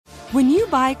When you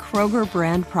buy Kroger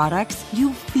brand products,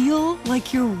 you feel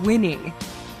like you're winning.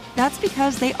 That's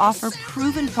because they offer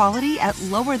proven quality at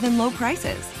lower than low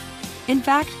prices. In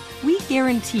fact, we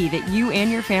guarantee that you and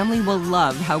your family will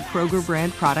love how Kroger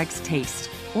brand products taste,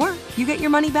 or you get your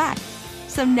money back.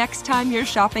 So next time you're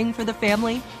shopping for the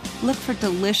family, look for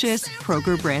delicious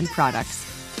Kroger brand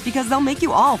products, because they'll make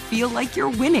you all feel like you're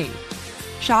winning.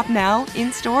 Shop now,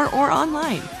 in-store, or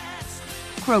online.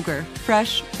 Kroger,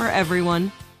 fresh for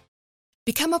everyone.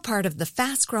 Become a part of the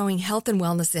fast-growing health and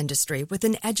wellness industry with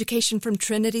an education from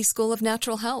Trinity School of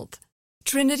Natural Health.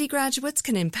 Trinity graduates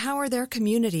can empower their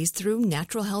communities through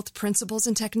natural health principles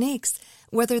and techniques,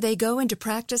 whether they go into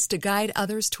practice to guide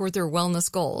others toward their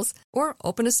wellness goals or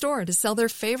open a store to sell their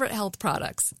favorite health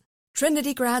products.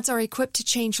 Trinity grads are equipped to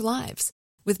change lives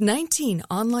with 19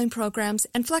 online programs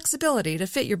and flexibility to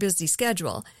fit your busy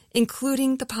schedule,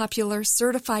 including the popular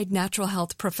Certified Natural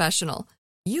Health Professional.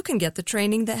 You can get the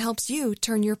training that helps you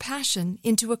turn your passion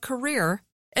into a career.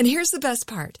 And here's the best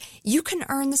part. You can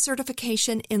earn the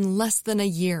certification in less than a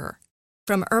year.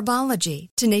 From herbology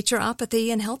to naturopathy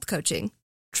and health coaching,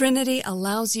 Trinity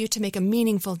allows you to make a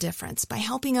meaningful difference by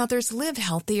helping others live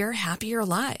healthier, happier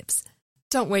lives.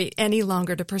 Don't wait any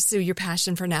longer to pursue your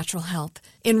passion for natural health.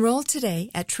 Enroll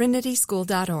today at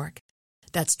trinityschool.org.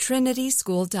 That's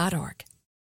trinityschool.org.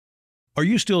 Are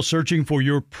you still searching for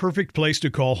your perfect place to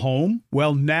call home?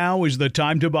 Well, now is the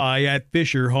time to buy at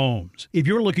Fisher Homes. If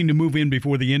you're looking to move in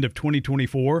before the end of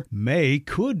 2024, May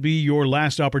could be your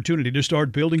last opportunity to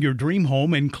start building your dream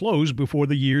home and close before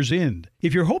the year's end.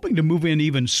 If you're hoping to move in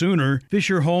even sooner,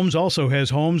 Fisher Homes also has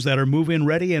homes that are move-in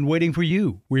ready and waiting for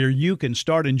you, where you can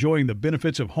start enjoying the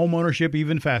benefits of homeownership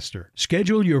even faster.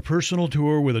 Schedule your personal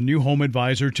tour with a new home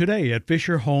advisor today at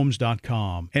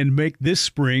FisherHomes.com and make this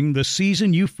spring the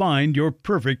season you find your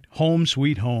perfect home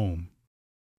sweet home.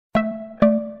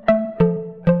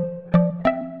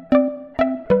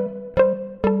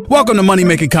 Welcome to Money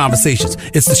Making Conversations.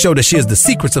 It's the show that shares the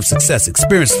secrets of success,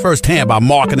 experienced firsthand by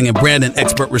marketing and branding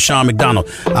expert Rushion McDonald.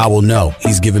 I will know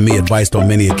he's given me advice on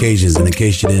many occasions, and in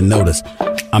case you didn't notice,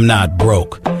 I'm not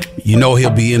broke. You know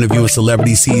he'll be interviewing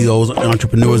celebrity CEOs,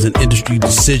 entrepreneurs, and industry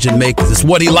decision makers. It's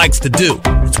what he likes to do.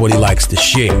 It's what he likes to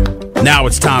share. Now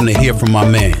it's time to hear from my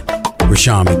man,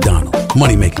 Rushion McDonald.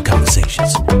 Money Making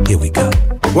Conversations. Here we go.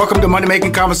 Welcome to Money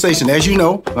Making Conversation. As you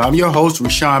know, I'm your host,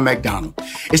 Rushion McDonald.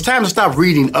 It's time to stop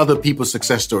reading other people's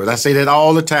success stories. I say that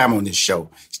all the time on this show.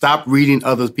 Stop reading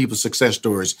other people's success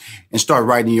stories and start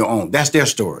writing your own. That's their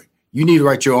story. You need to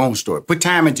write your own story. Put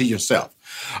time into yourself.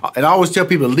 And I always tell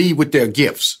people to lead with their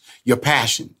gifts, your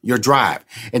passion, your drive,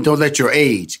 and don't let your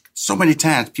age. So many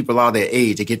times people are their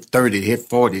age, they get 30, they hit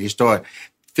 40, they start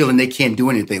feeling they can't do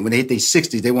anything. When they hit their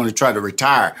 60s, they want to try to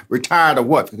retire. Retire to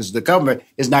what? Because the government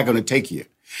is not going to take you.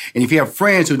 And if you have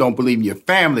friends who don't believe in your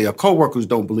family or coworkers who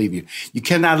don't believe you, you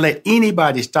cannot let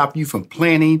anybody stop you from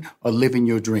planning or living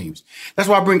your dreams. That's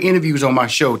why I bring interviews on my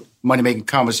show, Money Making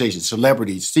Conversations,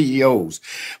 celebrities, CEOs,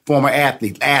 former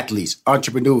athletes,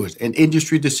 entrepreneurs, and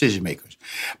industry decision makers.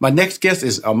 My next guest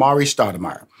is Amar'e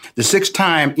Stoudemire, the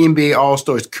 6-time NBA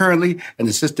All-Star, is currently an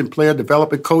assistant player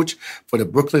development coach for the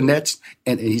Brooklyn Nets,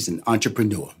 and he's an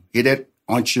entrepreneur. Hear that?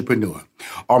 Entrepreneur.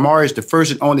 Amar'e is the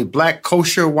first and only Black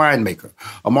kosher winemaker.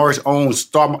 Amar'e owns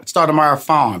Stoudemire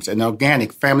Farms, an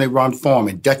organic family-run farm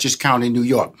in Dutchess County, New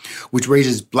York, which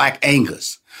raises Black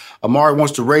Angus. Amar'e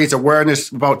wants to raise awareness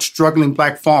about struggling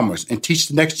Black farmers and teach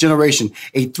the next generation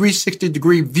a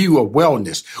 360-degree view of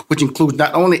wellness, which includes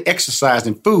not only exercise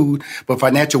and food, but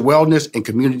financial wellness and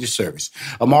community service.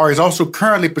 Amar'e is also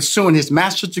currently pursuing his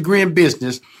master's degree in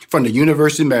business from the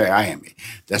University of Miami.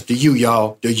 That's the U,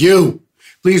 y'all. The U.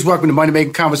 Please welcome to Money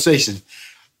Making Conversations.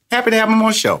 Happy to have him on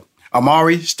the show,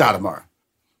 Amar'e Stoudemire.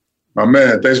 My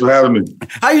man, thanks for having me.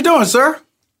 How you doing, sir?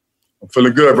 I'm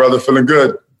feeling good, brother. Feeling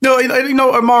good. No,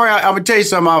 Amar'e, I'm gonna tell you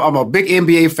something. I'm a big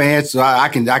NBA fan, so I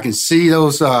can see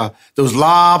those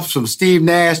lobs from Steve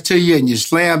Nash to you, and you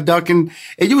slam dunking.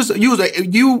 And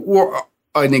you were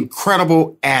an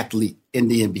incredible athlete in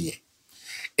the NBA.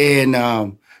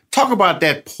 And talk about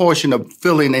that portion of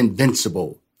feeling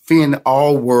invincible, feeling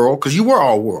all world, because you were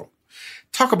all world.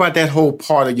 Talk about that whole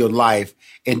part of your life,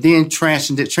 and then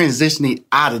transitioning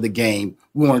out of the game.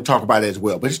 We want to talk about it as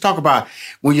well, but let's talk about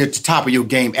when you're at the top of your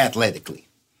game athletically.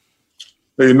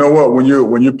 Hey, you know what? When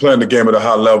you're playing the game at a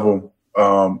high level,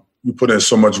 you put in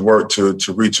so much work to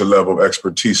reach a level of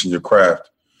expertise in your craft.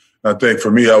 And I think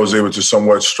for me, I was able to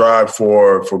somewhat strive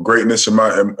for greatness in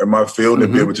my field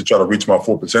and be able to try to reach my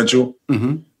full potential.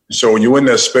 Mm-hmm. So when you're in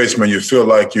that space, man, you feel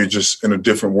like you're just in a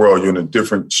different world. You're in a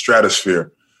different stratosphere.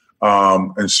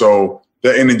 And so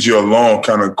that energy alone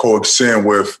kind of coexisting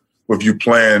with with you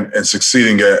playing and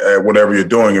succeeding at whatever you're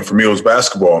doing. And for me, it was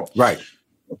basketball. Right.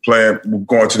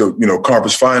 Going to the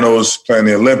conference finals, playing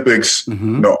the Olympics,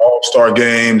 All-Star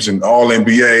games, and All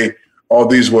NBA. All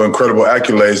these were incredible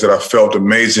accolades that I felt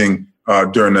amazing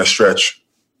during that stretch.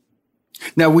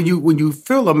 Now, when you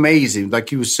feel amazing,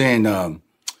 like you were saying,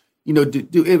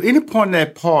 do at any point in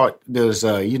that part, there's,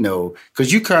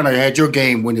 because you kind of had your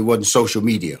game when it wasn't social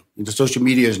media. Social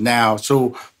media is now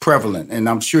so prevalent, and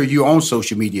I'm sure you're on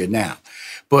social media now.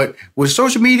 But was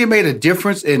social media made a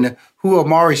difference in who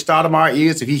Amar'e Stoudemire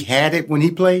is if he had it when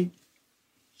he played?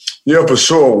 Yeah, for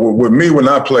sure. With me, when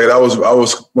I played, I was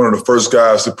one of the first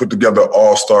guys to put together an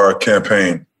all-star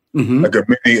campaign, like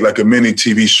a mini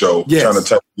TV show, trying to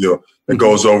tell you that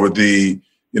goes over the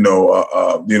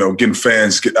getting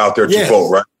fans get out there to vote,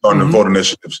 right, on the vote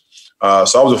initiatives. So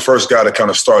I was the first guy to kind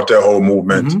of start that whole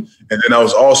movement, and then I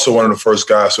was also one of the first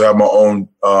guys to have my own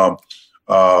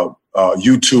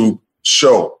YouTube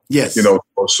show. Yes. So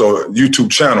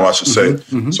YouTube channel, I should say.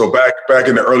 So back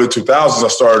in the early 2000s, I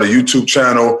started a YouTube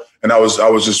channel, and I was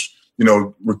just,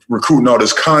 recruiting all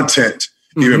this content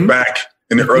even back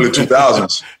in the early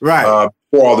 2000s. Right.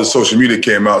 Before all this social media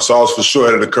came out. So I was for sure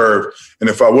ahead of the curve. And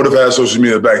if I would have had social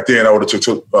media back then, I would have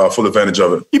took full advantage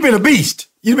of it. You've been a beast.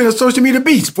 You've been a social media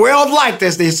beast. Well liked,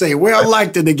 as they say. Well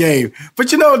liked in the game. But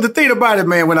the thing about it,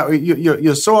 man,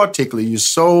 you're so articulate, you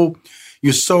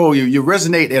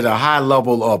resonate at a high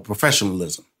level of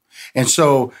professionalism. And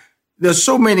so there's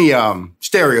so many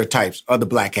stereotypes of the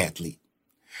black athlete.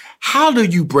 How do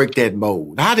you break that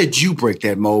mold? How did you break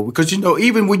that mold? Because,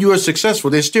 even when you are successful,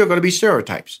 there's still going to be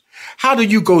stereotypes. How do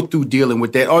you go through dealing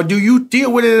with that? Or do you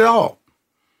deal with it at all?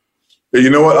 Yeah, you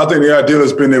know what? I think the ideal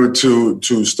is being able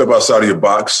to step outside of your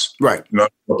box. Right.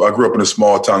 I grew up in a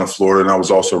small town in Florida, and I was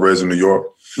also raised in New York.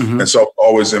 And so I was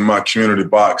always in my community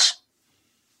box.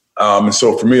 And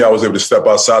so for me, I was able to step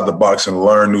outside the box and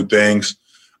learn new things,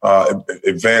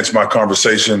 advance my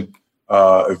conversation,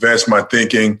 advance my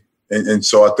thinking. And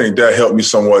so I think that helped me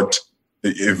somewhat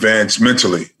advance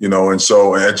mentally, and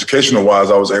so educational wise,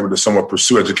 I was able to somewhat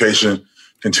pursue education,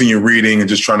 continue reading, and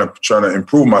just trying to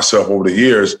improve myself over the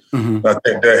years. And I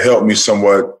think that helped me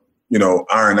somewhat,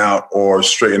 iron out or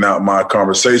straighten out my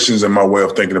conversations and my way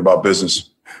of thinking about business.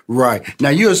 Right. Now,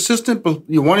 you're assistant,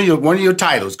 one of your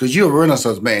titles, because you're a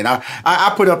Renaissance man.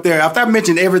 I put up there, after I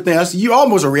mentioned everything else, you're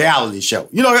almost a reality show.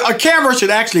 A camera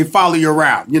should actually follow you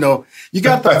around. You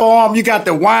got the farm, you got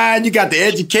the wine, you got the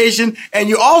education, and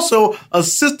you're also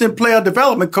assistant player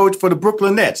development coach for the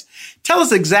Brooklyn Nets. Tell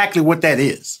us exactly what that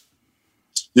is.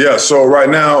 Yeah, so right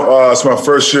now, it's my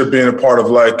first year being a part of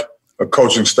a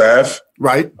coaching staff.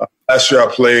 Right. Last year I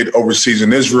played overseas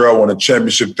in Israel, won a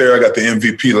championship there. I got the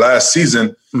MVP last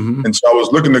season. And so I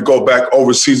was looking to go back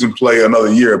overseas and play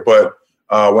another year. But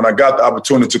when I got the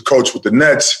opportunity to coach with the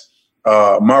Nets,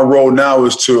 my role now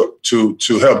is to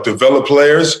help develop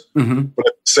players, but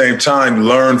at the same time,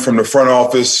 learn from the front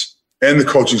office and the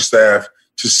coaching staff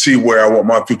to see where I want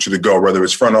my future to go, whether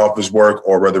it's front office work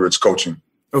or whether it's coaching.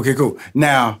 Okay, cool.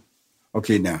 Now,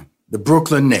 the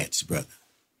Brooklyn Nets, brother.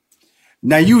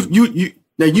 Now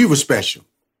you were special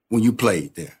when you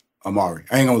played there, Amar'e.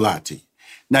 I ain't gonna lie to you.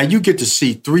 Now you get to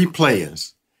see three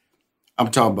players.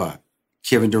 I'm talking about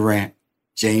Kevin Durant,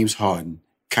 James Harden,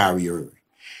 Kyrie Irving.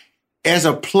 As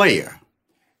a player,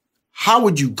 how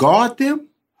would you guard them?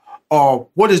 Or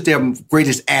what is their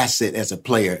greatest asset as a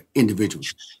player individually?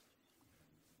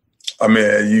 I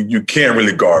mean, you can't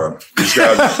really guard them.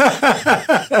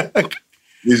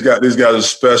 These guys are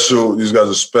special. These guys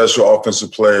are special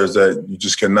offensive players that you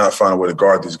just cannot find a way to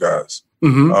guard these guys.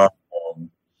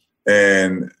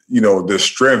 And their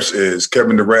strengths is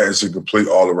Kevin Durant is a complete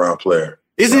all-around player.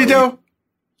 Isn't he though?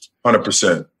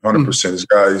 100%. This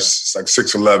guy is like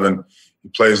 6'11". He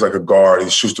plays like a guard. He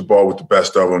shoots the ball with the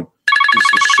best of them.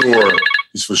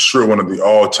 He's for sure one of the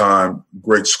all-time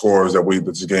great scorers that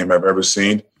this game have ever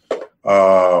seen.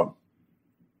 Kyrie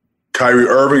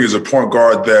Irving is a point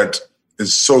guard that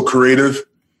is so creative.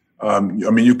 I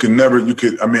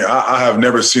have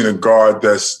never seen a guard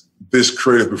that's this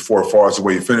creative before, as far as the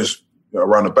way he finished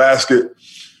around the basket,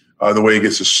 the way he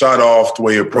gets his shot off, the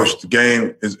way he approaches the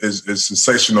game is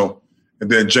sensational. And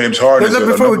then James Harden.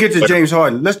 Before we get to James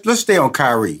Harden, let's stay on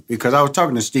Kyrie, because I was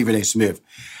talking to Stephen A. Smith.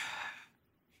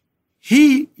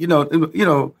 He,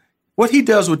 what he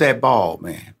does with that ball,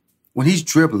 man, when he's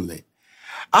dribbling it.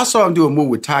 I saw him do a move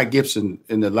with Ty Gibson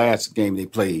in the last game they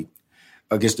played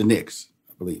against the Knicks,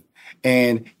 I believe.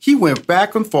 And he went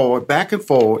back and forward,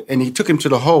 and he took him to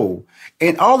the hole.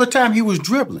 And all the time he was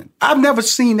dribbling. I've never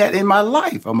seen that in my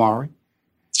life, Amar'e.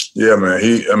 Yeah, man.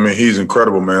 He's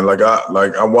incredible, man.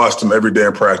 I watched him every day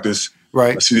in practice.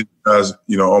 Right. I see these guys,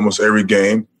 almost every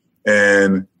game.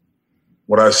 And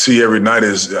what I see every night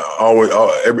is always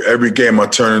every game I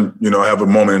turn, I have a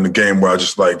moment in the game where I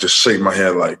just shake my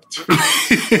head like, see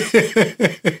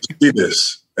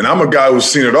this. And I'm a guy who's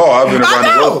seen it all. I've been around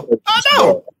the world. I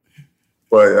know.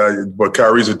 But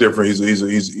Kyrie's a different.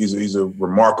 He's a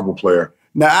remarkable player.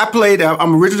 Now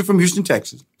I'm originally from Houston,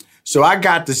 Texas, so I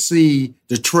got to see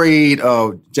the trade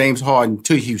of James Harden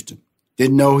to Houston.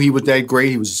 Didn't know he was that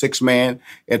great. He was a sixth man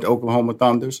at the Oklahoma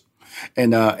Thunders.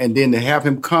 And then to have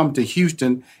him come to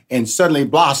Houston and suddenly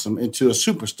blossom into a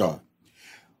superstar.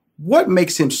 What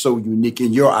makes him so unique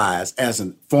in your eyes as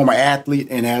a former athlete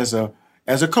and as a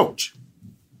coach?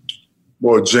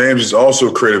 Well, James is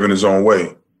also creative in his own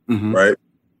way, right?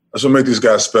 That's what makes these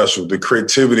guys special. The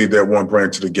creativity that one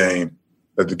brings to the game,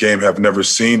 that the game have never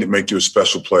seen, to make you a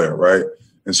special player, right?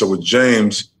 And so with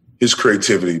James, his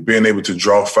creativity, being able to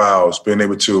draw fouls, being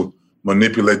able to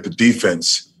manipulate the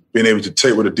defense, being able to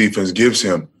take what the defense gives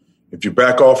him. If you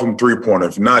back off from three-pointer,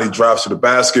 if not, he drives to the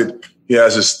basket. He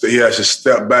has to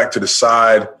step back to the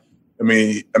side. I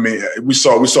mean, we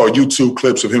saw YouTube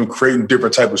clips of him creating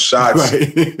different type of shots.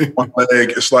 Right. One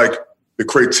leg. It's like the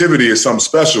creativity is something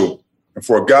special. And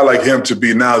for a guy like him to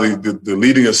be now the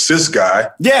leading assist guy,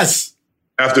 yes,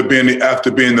 after being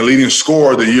the leading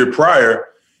scorer the year prior,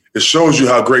 it shows you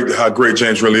how great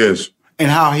James really is. And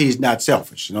how he's not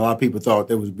selfish. A lot of people thought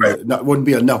there wouldn't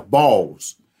be enough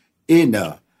balls in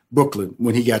Brooklyn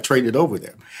when he got traded over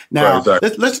there. Now, right,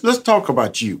 exactly. let's talk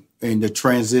about you and the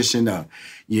transition.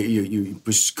 You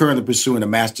currently pursuing a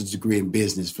master's degree in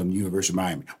business from the University of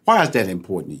Miami. Why is that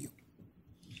important to you?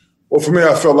 Well, for me,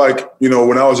 I felt like,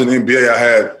 when I was in the NBA, I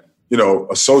had,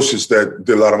 associates that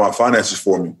did a lot of my finances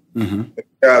for me. Mm-hmm.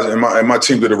 And my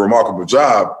team did a remarkable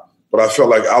job. But I felt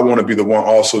like I want to be the one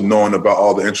also knowing about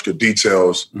all the intricate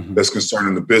details that's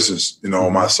concerning the business,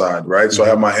 on my side, right? So I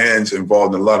have my hands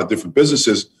involved in a lot of different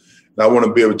businesses, and I want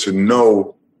to be able to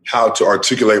know how to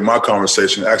articulate my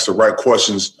conversation, ask the right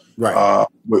questions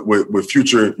with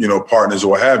future, partners or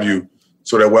what have you,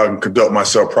 so that way I can conduct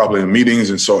myself properly in meetings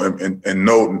and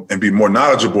know and be more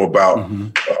knowledgeable about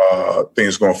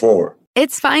things going forward.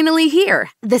 It's finally here,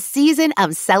 the season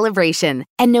of celebration.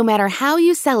 And no matter how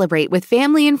you celebrate with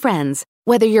family and friends,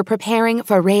 whether you're preparing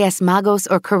for Reyes Magos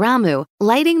or Karamu,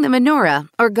 lighting the menorah,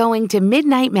 or going to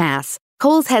midnight mass,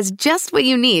 Kohl's has just what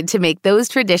you need to make those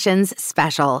traditions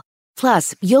special.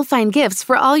 Plus, you'll find gifts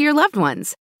for all your loved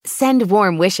ones. Send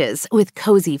warm wishes with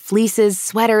cozy fleeces,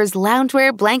 sweaters,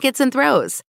 loungewear, blankets, and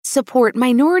throws. Support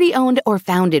minority-owned or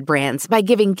founded brands by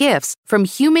giving gifts from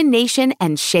Human Nation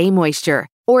and Shea Moisture.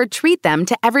 Or treat them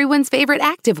to everyone's favorite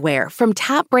activewear from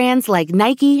top brands like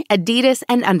Nike, Adidas,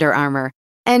 and Under Armour.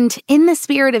 And in the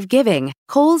spirit of giving,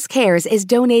 Kohl's Cares is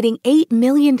donating $8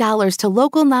 million to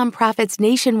local nonprofits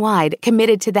nationwide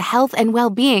committed to the health and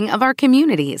well-being of our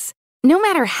communities. No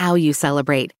matter how you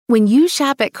celebrate, when you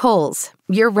shop at Kohl's,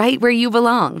 you're right where you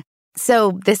belong.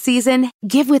 So this season,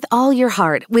 give with all your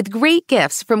heart with great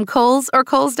gifts from Kohl's or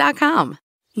Kohls.com.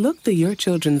 Look through your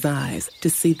children's eyes to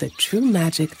see the true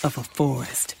magic of a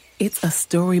forest. It's a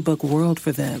storybook world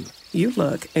for them. You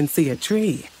look and see a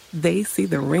tree. They see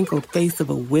the wrinkled face of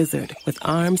a wizard with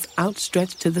arms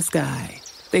outstretched to the sky.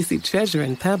 They see treasure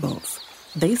in pebbles.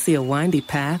 They see a windy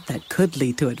path that could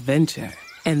lead to adventure.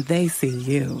 And they see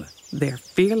you, their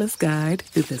fearless guide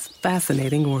through this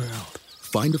fascinating world.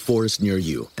 Find a forest near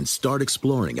you and start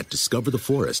exploring at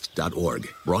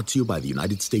discovertheforest.org. Brought to you by the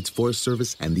United States Forest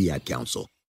Service and the Ad Council.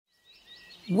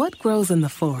 What grows in the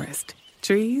forest?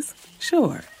 Trees?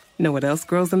 Sure. Know what else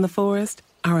grows in the forest?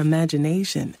 Our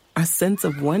imagination, our sense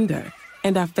of wonder,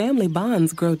 and our family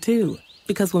bonds grow too.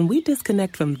 Because when we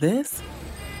disconnect from this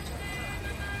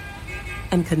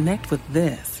and connect with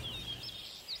this,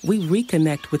 we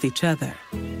reconnect with each other.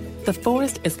 The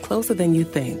forest is closer than you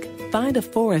think. Find a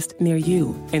forest near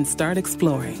you and start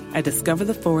exploring at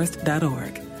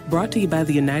discovertheforest.org. Brought to you by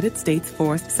the United States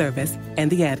Forest Service and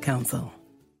the Ad Council.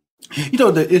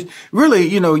 It's really,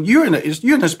 you're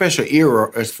in a special era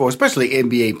as for especially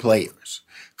NBA players,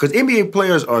 because NBA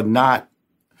players are not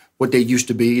what they used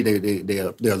to be.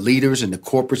 They're leaders in the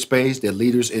corporate space. They're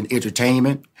leaders in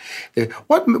entertainment.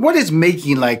 What is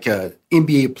making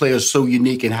NBA players so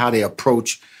unique in how they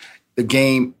approach the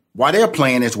game while they're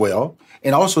playing as well,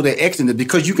 and also they're excellent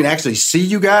because you can actually see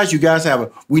you guys. You guys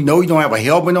we know you don't have a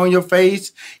helmet on your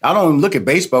face. I don't even look at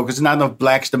baseball because there's not enough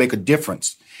blacks to make a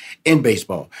difference in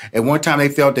baseball. At one time, they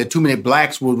felt that too many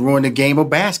blacks would ruin the game of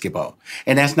basketball,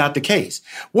 and that's not the case.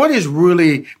 What is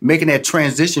really making that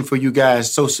transition for you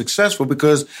guys so successful?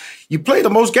 Because you play the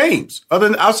most games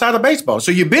outside of baseball,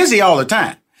 so you're busy all the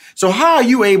time. So how are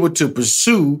you able to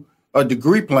pursue a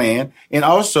degree plan, and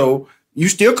also you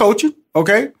still coaching,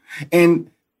 okay?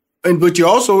 But you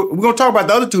also, we're going to talk about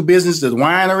the other two businesses, the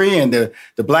winery and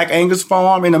the Black Angus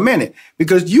Farm in a minute,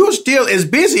 because you're still as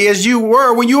busy as you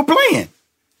were when you were playing.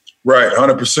 Right,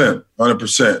 100%.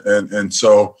 And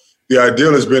so the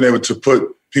ideal is being able to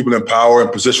put people in power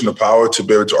and position of power to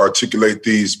be able to articulate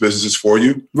these businesses for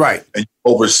you. Right. And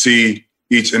you oversee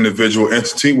each individual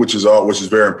entity, which is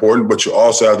very important, but you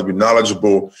also have to be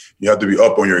knowledgeable. You have to be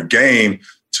up on your game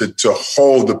to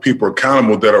hold the people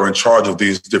accountable that are in charge of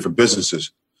these different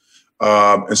businesses.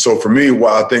 And so for me,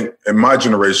 I think in my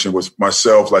generation with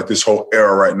myself, like this whole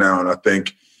era right now, and I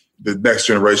think the next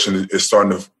generation is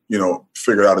starting to,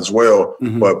 figure it out as well.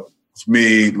 Mm-hmm. But for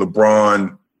me,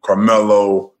 LeBron,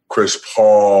 Carmelo, Chris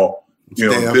Paul, this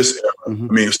era,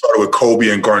 mm-hmm. It started with Kobe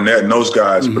and Garnett and those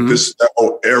guys, mm-hmm. but that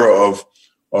whole era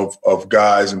of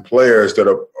guys and players that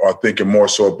are thinking more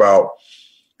so about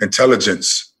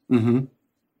intelligence mm-hmm.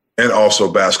 and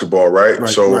also basketball, right?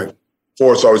 So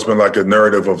for it's always been like a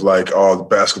narrative of like, oh, the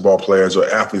basketball players or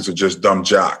athletes are just dumb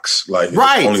jocks, like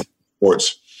only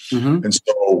sports. Mm-hmm. And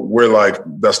so we're like,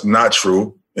 that's not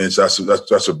true. And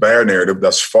that's a bad narrative.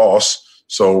 That's false.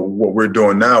 So what we're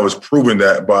doing now is proving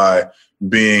that by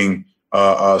being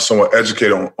somewhat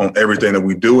educated on everything that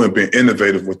we do and being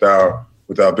innovative with our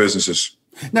businesses.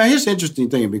 Now, here's the interesting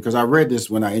thing, because I read this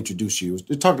when I introduced you.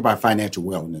 It talked about financial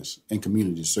wellness and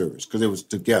community service, because it was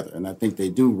together, and I think they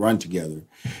do run together.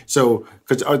 So,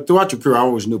 because throughout your career, I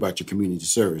always knew about your community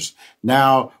service.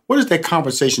 Now, what is that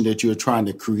conversation that you're trying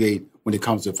to create when it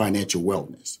comes to financial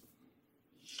wellness?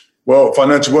 Well,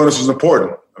 financial wellness is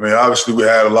important. Obviously, we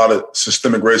had a lot of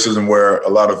systemic racism where a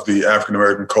lot of the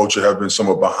African-American culture have been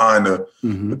somewhat behind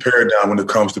the paradigm when it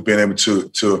comes to being able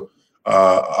to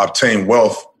obtain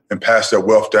wealth and pass that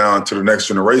wealth down to the next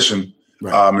generation.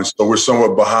 Right. And so we're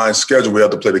somewhat behind schedule. We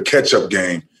have to play the catch-up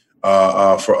game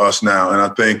for us now. And I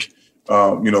think,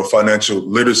 financial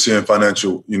literacy and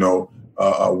financial,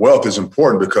 wealth is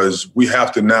important, because we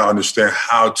have to now understand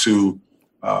how to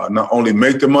not only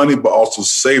make the money, but also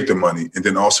save the money and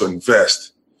then also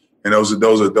invest. And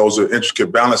those are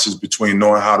intricate balances between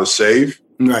knowing how to save.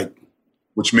 Right.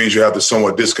 Which means you have to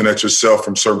somewhat disconnect yourself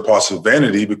from certain parts of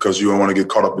vanity, because you don't want to get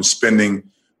caught up in spending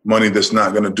money that's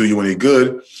not going to do you any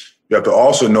good. You have to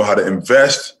also know how to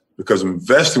invest, because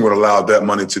investing would allow that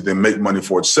money to then make money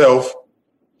for itself.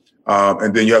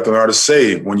 And then you have to learn how to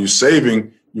save. When you're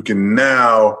saving, you can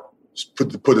now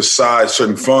put aside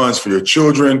certain funds for your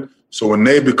children. So when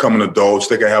they become adults,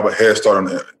 they can have a head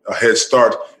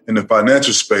start in the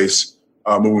financial space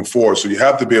moving forward. So you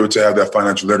have to be able to have that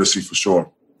financial literacy for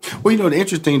sure. Well, the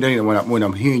interesting thing when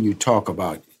I'm hearing you talk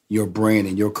about your brand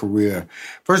and your career,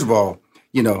 first of all,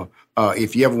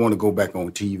 if you ever want to go back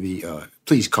on TV,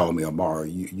 please call me, Amari.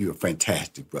 You're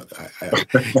fantastic, brother. I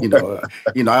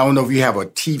don't know if you have a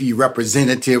TV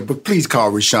representative, but please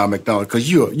call Rushion McDonald, because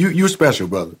you're special,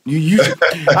 brother.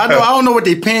 I don't know what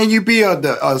they paying you be,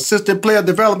 the assistant player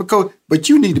development coach, but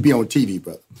you need to be on TV,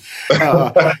 brother.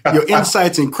 Your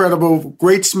insight's incredible.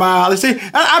 Great smile.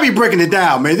 I'll be breaking it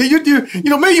down, man.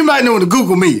 Maybe you might know to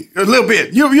Google me a little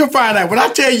bit. You'll find out. When I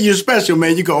tell you you're special,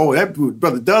 man, you go, oh, that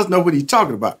brother does know what he's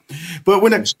talking about. But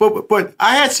but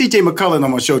I had CJ McCullough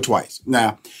on my show twice.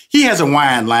 Now, he has a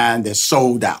wine line that's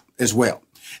sold out as well.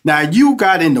 Now, you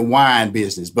got in the wine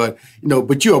business, but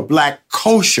you're a Black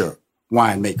kosher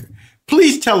winemaker.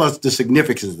 Please tell us the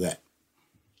significance of that.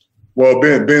 Well,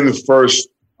 being the first,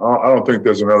 I don't think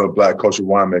there's another Black kosher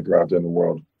winemaker out there in the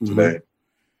world today.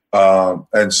 Mm-hmm.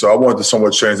 And so I wanted to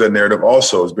somewhat change that narrative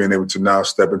also, is being able to now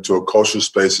step into a kosher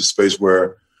space, a space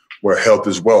where health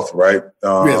is wealth, right?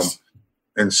 Yes.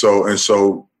 And so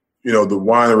the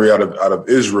winery out of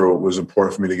Israel was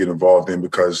important for me to get involved in,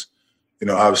 because,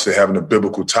 obviously having the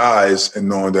biblical ties and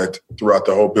knowing that throughout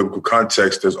the whole biblical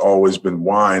context, there's always been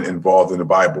wine involved in the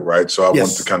Bible, right? So I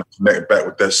wanted to kind of connect back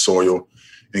with that soil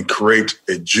and create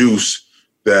a juice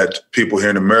that people here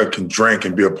in America can drink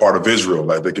and be a part of Israel,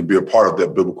 like they can be a part of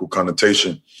that biblical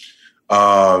connotation.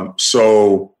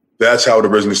 So that's how it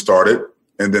originally started.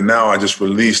 And then now I just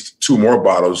released 2 more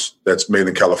bottles that's made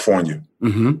in California.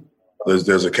 Mm-hmm.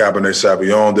 There's a Cabernet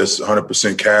Sauvignon that's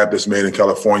 100% Cab that's made in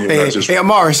California. Hey,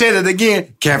 Amari, say that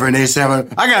again. Cabernet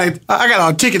Sauvignon. I gotta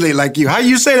articulate like you. How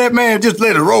you say that, man? Just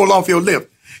let it roll off your lip.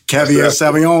 Caviar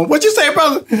Sauvignon. What you say,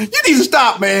 brother? You need to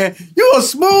stop, man. You a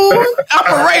smooth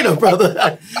operator,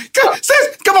 brother.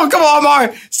 Come on,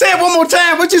 Amari. Say it one more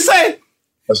time. What you say?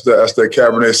 That's the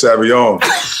Cabernet Sauvignon.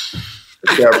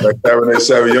 Cabernet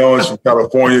Sauvignon is from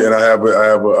California, and I have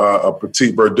a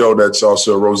Petit Verdot that's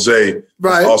also a rosé,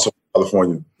 right? Also from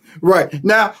California. Right.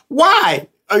 Now, why?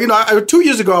 2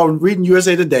 years ago, I was reading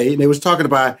USA Today, and they was talking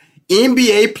about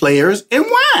NBA players and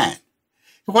wine.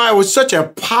 Why it was such a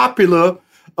popular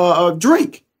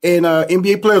drink. And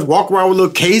NBA players walk around with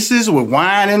little cases with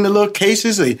wine in the little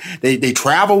cases. They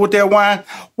travel with their wine.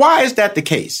 Why is that the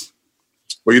case?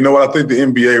 Well, you know what? I think the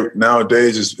NBA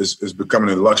nowadays is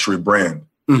becoming a luxury brand.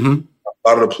 Mm-hmm. A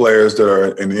lot of the players that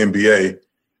are in the NBA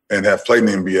and have played in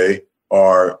the NBA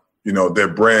are, their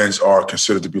brands are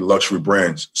considered to be luxury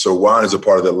brands. So wine is a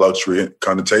part of that luxury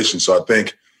connotation. So I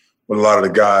think with a lot of the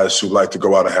guys who like to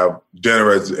go out and have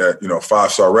dinner at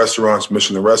 5-star restaurants,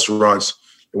 Michelin restaurants,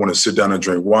 they want to sit down and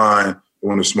drink wine. They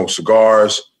want to smoke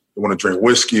cigars. They want to drink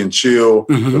whiskey and chill,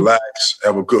 relax,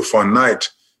 have a good, fun night.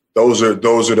 Those are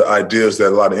the ideas that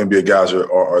a lot of NBA guys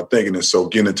are thinking. And so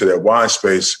getting into that wine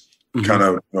space kind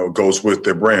of goes with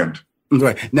their brand.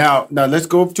 Right. Now let's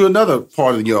go to another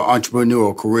part of your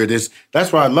entrepreneurial career.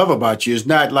 That's what I love about you. It's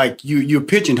not like you're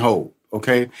pigeonholed.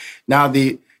 Okay. Now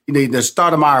the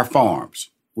Stoudemire Farms,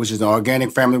 which is an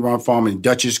organic family-run farm in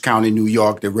Dutchess County, New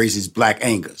York, that raises Black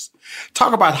Angus.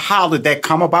 Talk about how did that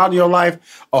come about in your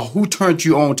life, or who turned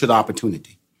you on to the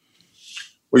opportunity?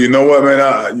 Well, you know what,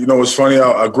 man? It's funny.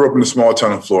 I grew up in a small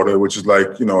town in Florida, which is like,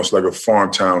 it's like a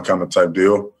farm town kind of type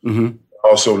deal. Mm-hmm. I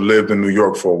also lived in New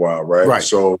York for a while, right? Right.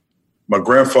 So my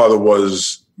grandfather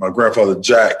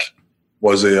Jack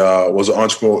was an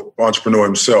entrepreneur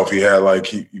himself. He had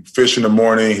he fished in the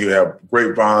morning. He would have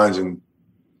grapevines and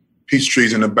peach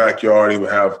trees in the backyard. He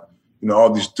would have,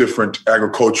 all these different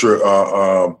agriculture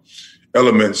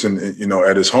elements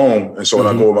at his home. And so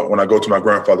when I go to my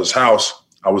grandfather's house,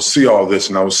 I would see all this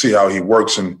and I would see how he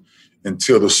works and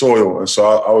till the soil. And so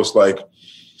I was like,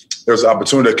 there's an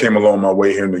opportunity that came along my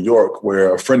way here in New York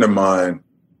where a friend of mine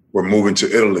were moving to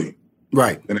Italy.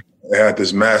 Right. And they had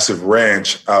this massive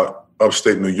ranch out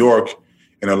upstate New York.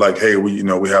 And they're like, hey, we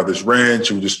have this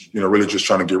ranch and we just, really just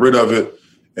trying to get rid of it.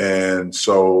 And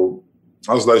so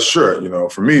I was like, sure.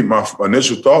 For me, my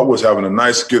initial thought was having a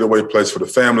nice getaway place for the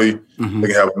family. Mm-hmm. They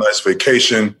can have a nice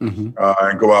vacation and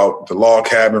go out the log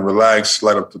cabin, relax,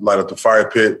 light up the fire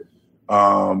pit.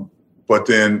 But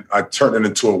then I turned it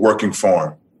into a working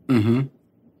farm. Mm-hmm.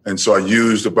 And so I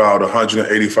used about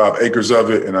 185 acres of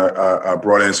it. And I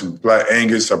brought in some Black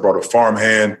Angus. I brought a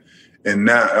farmhand. And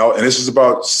this is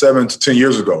about 7 to 10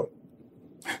 years ago.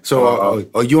 So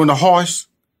are you on the horse,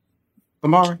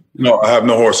 Amari? No, I have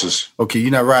no horses. Okay, you're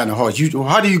not riding a horse.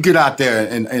 How do you get out there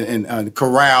and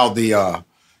corral the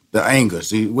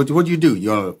Angus? What do you do?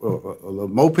 You on a little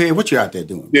moped? What you out there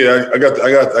doing? Yeah, I got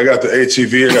the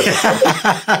ATV.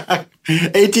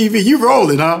 ATV, you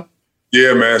rolling, huh?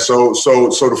 Yeah, man. So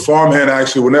the farmhand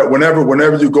actually,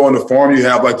 whenever you go on the farm, you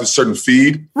have this certain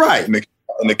feed, right? And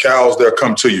the cows, they'll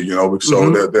come to you,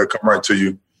 so they'll come right to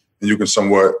you, and you can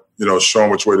somewhat, show them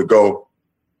which way to go.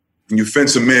 And you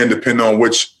fence them in depending on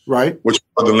which part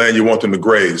of the land you want them to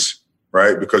graze,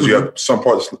 right? Because you have some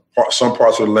parts of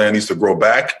the land needs to grow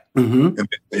back, and then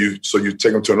you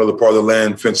take them to another part of the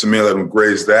land, fence them in, let them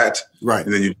graze that, right?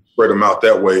 And then you spread them out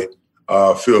that way,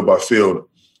 field by field.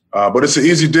 But it's an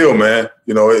easy deal, man.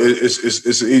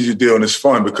 It's an easy deal, and it's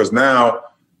fun because now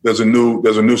there's a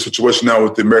new situation now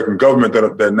with the American government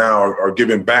that now are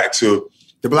giving back to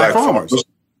the Black farmers.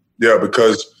 Yeah,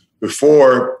 because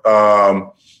before,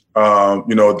 there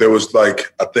was I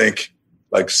think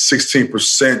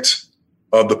 16%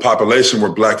 of the population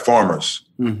were Black farmers.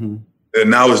 Mm-hmm.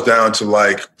 And now it's down to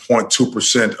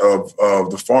 0.2% of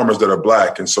the farmers that are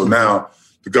Black. And so now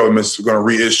the government's going to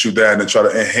reissue that and try to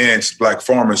enhance Black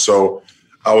farmers. So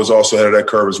I was also ahead of that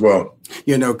curve as well.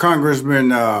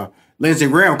 Congressman Lindsey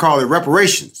Graham called it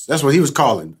reparations. That's what he was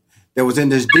calling. That was in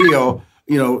this deal,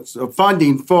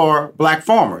 funding for Black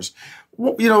farmers.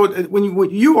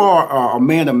 When you are a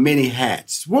man of many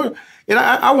hats,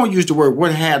 I won't use the word,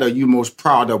 what hat are you most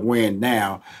proud of wearing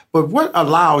now, but what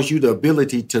allows you the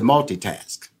ability to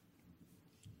multitask?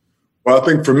 Well, I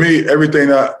think for me, everything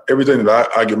that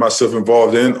I get myself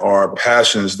involved in are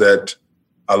passions that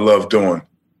I love doing.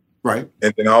 Right.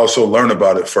 And then I also learn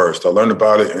about it first. I learn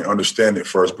about it and understand it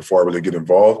first before I really get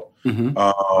involved. Mm-hmm.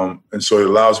 And so it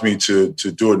allows me to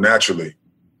do it naturally.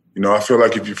 I feel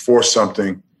like if you force something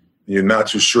and you're not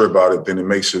too sure about it, then it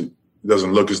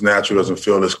doesn't look as natural, doesn't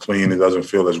feel as clean, it doesn't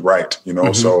feel as right,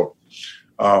 Mm-hmm. So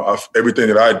everything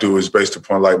that I do is based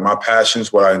upon my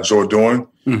passions, what I enjoy doing,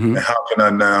 and how can I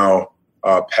now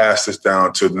pass this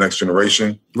down to the next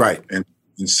generation, right? And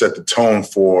set the tone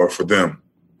for them.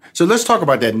 So let's talk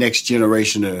about that next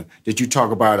generation that you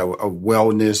talk about of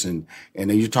wellness and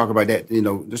then you talk about that,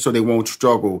 so they won't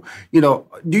struggle.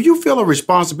 Do you feel a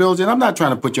responsibility? And I'm not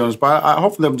trying to put you on the spot.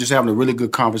 Hopefully I'm just having a really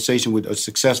good conversation with a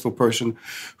successful person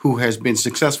who has been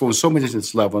successful in so many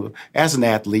different levels as an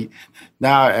athlete,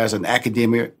 now as an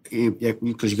academic,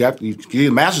 because you get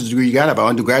a master's degree, you got to have an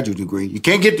undergraduate degree. You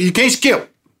can't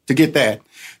skip to get that.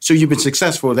 So you've been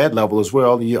successful at that level as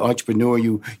well. You're an entrepreneur.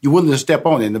 You're willing to step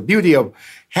on it. And the beauty of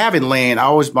having land,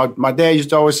 my dad used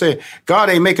to always say, God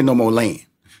ain't making no more land.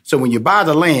 So when you buy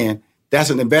the land, that's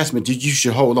an investment that you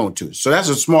should hold on to. So that's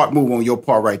a smart move on your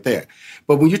part right there.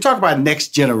 But when you talk about next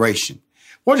generation,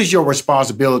 what is your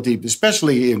responsibility,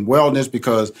 especially in wellness?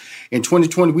 Because in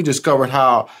 2020, we discovered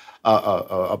how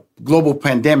a global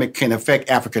pandemic can affect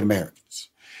African Americans.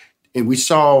 And we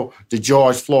saw the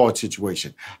George Floyd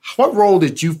situation. What role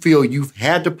did you feel you've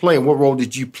had to play, and what role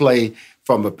did you play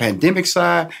from a pandemic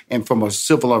side and from a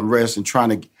civil unrest and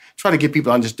trying to get people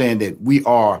to understand that we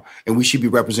are and we should be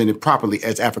represented properly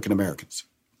as African Americans?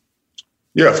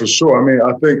 Yeah, for sure. I mean,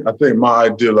 I think my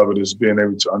ideal of it is being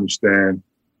able to understand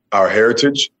our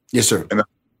heritage. Yes, sir. And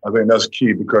I think that's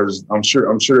key because I'm sure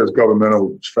there's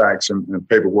governmental facts and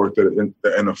paperwork that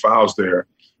in the files there.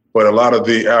 But a lot of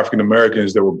the African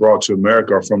Americans that were brought to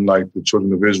America are from like the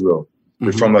children of Israel.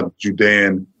 They're from that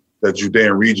Judean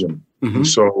region. Mm-hmm. And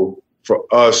so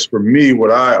for me,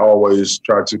 what I always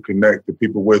try to connect the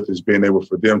people with is being able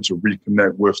for them to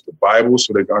reconnect with the Bible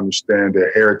so they can understand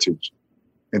their heritage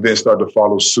and then start to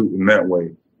follow suit in that way.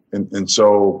 And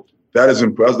so that's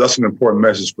an important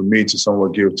message for me to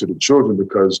somewhat give to the children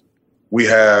because we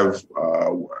have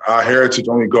our heritage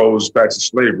only goes back to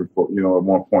slavery, at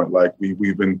one point. Like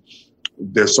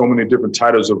there's so many different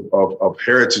titles of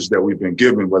heritage that we've been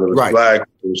given, whether it's Black,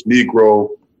 whether it's Negro,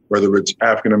 whether it's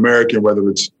African American, whether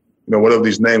it's whatever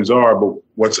these names are. But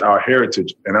what's our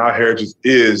heritage? And our heritage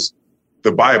is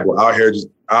the Bible. Our heritage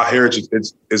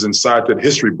is inside that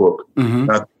history book. Mm-hmm.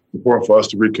 And I think it's important for us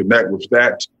to reconnect with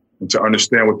that and to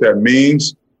understand what that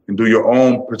means and do your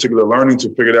own particular learning to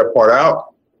figure that part out.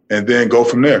 And then go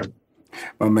from there.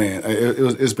 My man,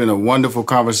 it's been a wonderful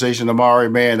conversation, Amari,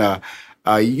 man.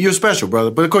 You're special, brother.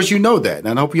 But, of course, you know that.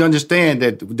 And I hope you understand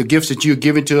that the gifts that you're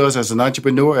giving to us as an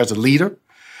entrepreneur, as a leader,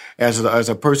 as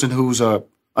a person who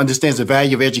understands the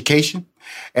value of education,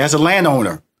 as a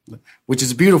landowner, which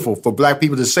is beautiful for Black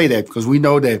people to say that because we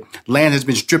know that land has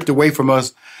been stripped away from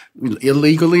us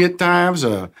illegally at times,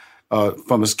 from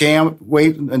a scam way,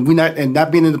 and not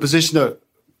being in the position to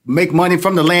make money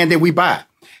from the land that we buy.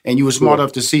 And you were smart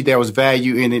enough to see there was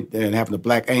value in it and having a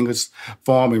Black Angus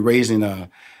farm and raising,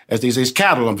 as they say,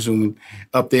 cattle, I'm assuming,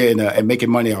 up there and making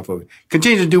money off of it.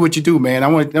 Continue to do what you do, man. I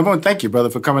want to thank you,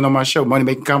 brother, for coming on my show, Money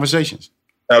Making Conversations.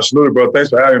 Absolutely, bro. Thanks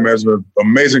for having me, man. It's an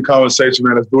amazing conversation,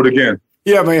 man. Let's do it again.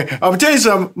 Yeah, man. I'm going to tell you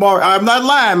something, Mark. I'm not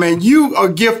lying, man. You are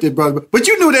gifted, brother. But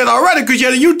you knew that already because you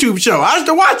had a YouTube show. I used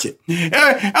to watch it.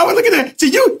 I was looking at it.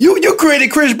 See, you created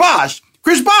Chris Bosh.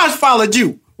 Chris Bosh followed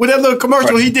you. With that little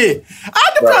commercial he did.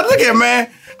 Look at him,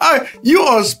 man. You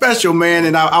are special, man.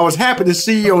 And I was happy to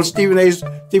see you on Stephen A's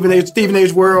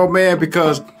World, man,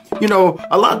 because,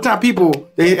 a lot of times people,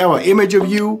 they have an image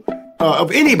of you,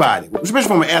 of anybody, especially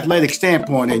from an athletic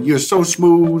standpoint. And you're so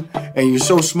smooth and you're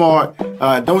so smart.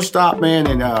 Don't stop, man.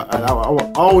 And I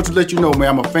always let you know, man,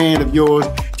 I'm a fan of yours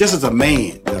just as a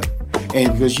man.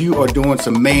 And because you are doing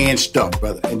some man stuff,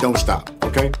 brother. And don't stop,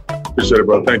 okay? Appreciate it,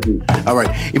 bro. Thank you. All right.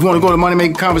 If you want to go to Money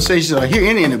Making Conversations or hear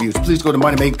any interviews, please go to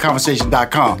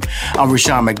moneymakingconversations.com. I'm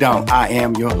Rushion McDonald. I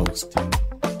am your host.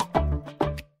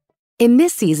 In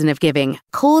this season of giving,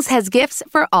 Kohl's has gifts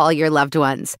for all your loved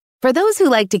ones. For those who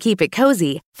like to keep it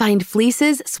cozy, find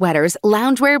fleeces, sweaters,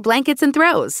 loungewear, blankets, and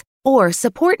throws. Or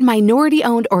support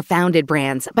minority-owned or founded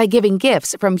brands by giving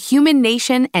gifts from Human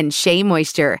Nation and Shea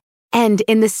Moisture. And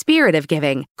in the spirit of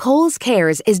giving, Kohl's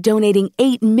Cares is donating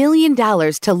 $8 million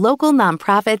to local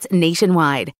nonprofits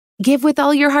nationwide. Give with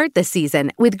all your heart this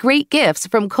season with great gifts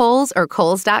from Kohl's or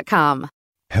Kohls.com.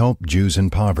 Help Jews in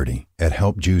Poverty at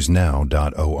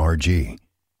helpjewsnow.org.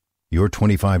 Your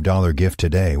 $25 gift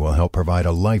today will help provide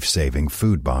a life-saving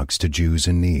food box to Jews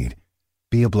in need.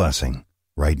 Be a blessing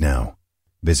right now.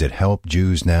 Visit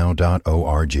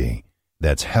helpjewsnow.org.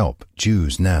 That's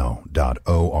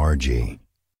helpjewsnow.org.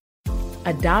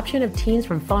 Adoption of teens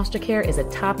from foster care is a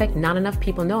topic not enough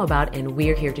people know about, and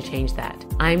we're here to change that.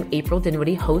 I'm April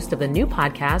Dinwiddie, host of the new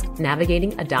podcast,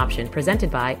 Navigating Adoption,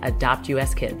 presented by Adopt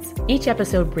US Kids. Each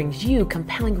episode brings you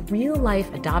compelling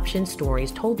real-life adoption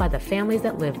stories told by the families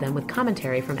that live them with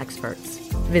commentary from experts.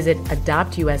 Visit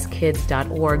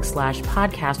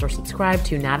adoptuskids.org/podcast or subscribe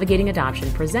to Navigating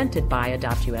Adoption, presented by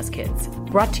Adopt US Kids.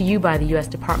 Brought to you by the U.S.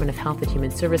 Department of Health and Human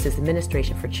Services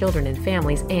Administration for Children and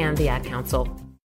Families and the Ad Council.